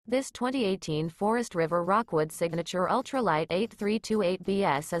This 2018 Forest River Rockwood Signature Ultralight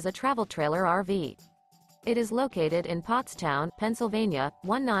 8328BS is a travel trailer RV. It is located in Pottstown, Pennsylvania,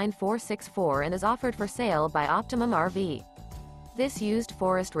 19464 and is offered for sale by Optimum RV. This used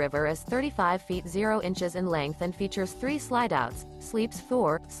Forest River is 35 feet 0 inches in length and features 3 slideouts, sleeps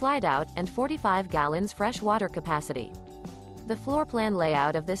 4, slideout, and 45 gallons fresh water capacity. The floor plan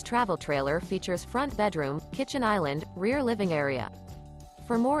layout of this travel trailer features front bedroom, kitchen island, rear living area.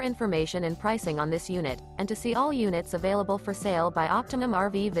 For more information and pricing on this unit, and to see all units available for sale by Optimum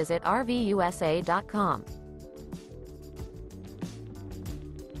RV, visit RVUSA.com.